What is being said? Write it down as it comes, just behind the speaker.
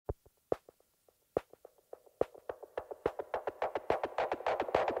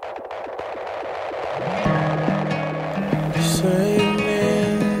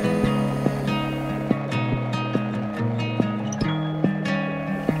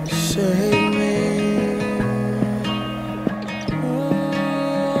Save me.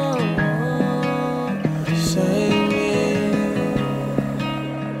 Oh, save me.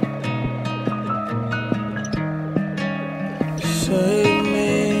 Save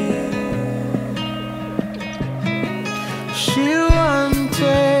me. She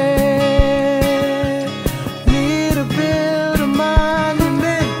wanted me to build a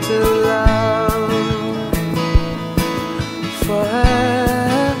monument to love for her.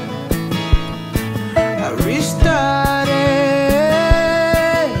 I restarted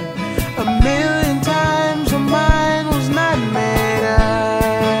a million times, her mind was not made up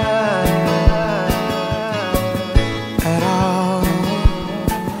at all.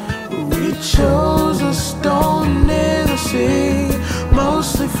 We chose a stone near the sea,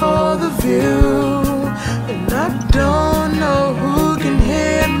 mostly for the view. And I don't know who can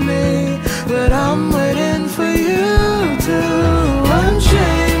hear me, but I'm waiting for you to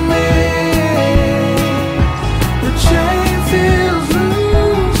unchain me. The chain feels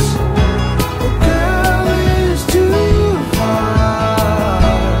loose, the girl is too far.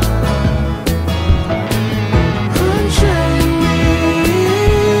 Unchain me,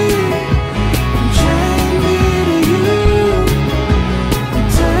 chain me to you, and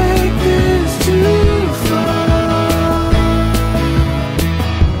take this too far.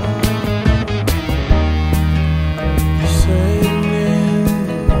 Save me.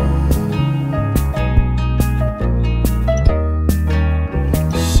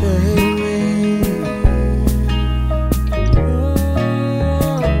 Save me.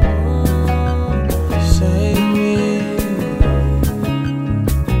 Save me.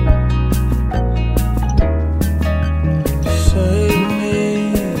 Save me.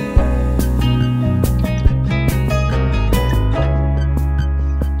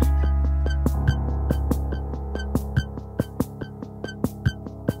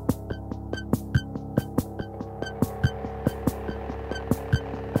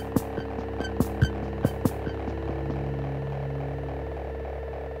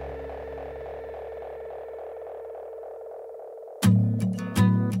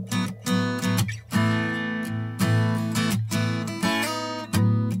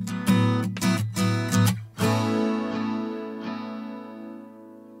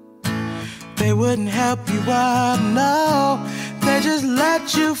 They wouldn't help you up, no. They just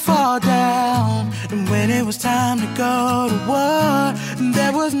let you fall down. And when it was time to go to war,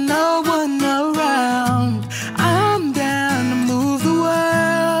 there was no one around. I'm down to move the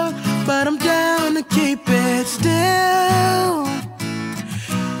world, but I'm down to keep it still.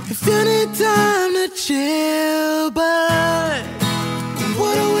 If you need time to chill, but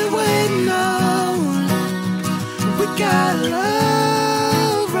what are we waiting on? We got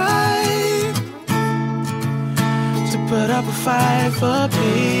love, right? To put up a fight for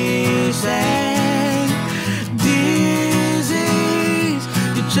peace and disease.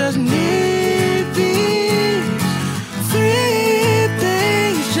 You just need peace.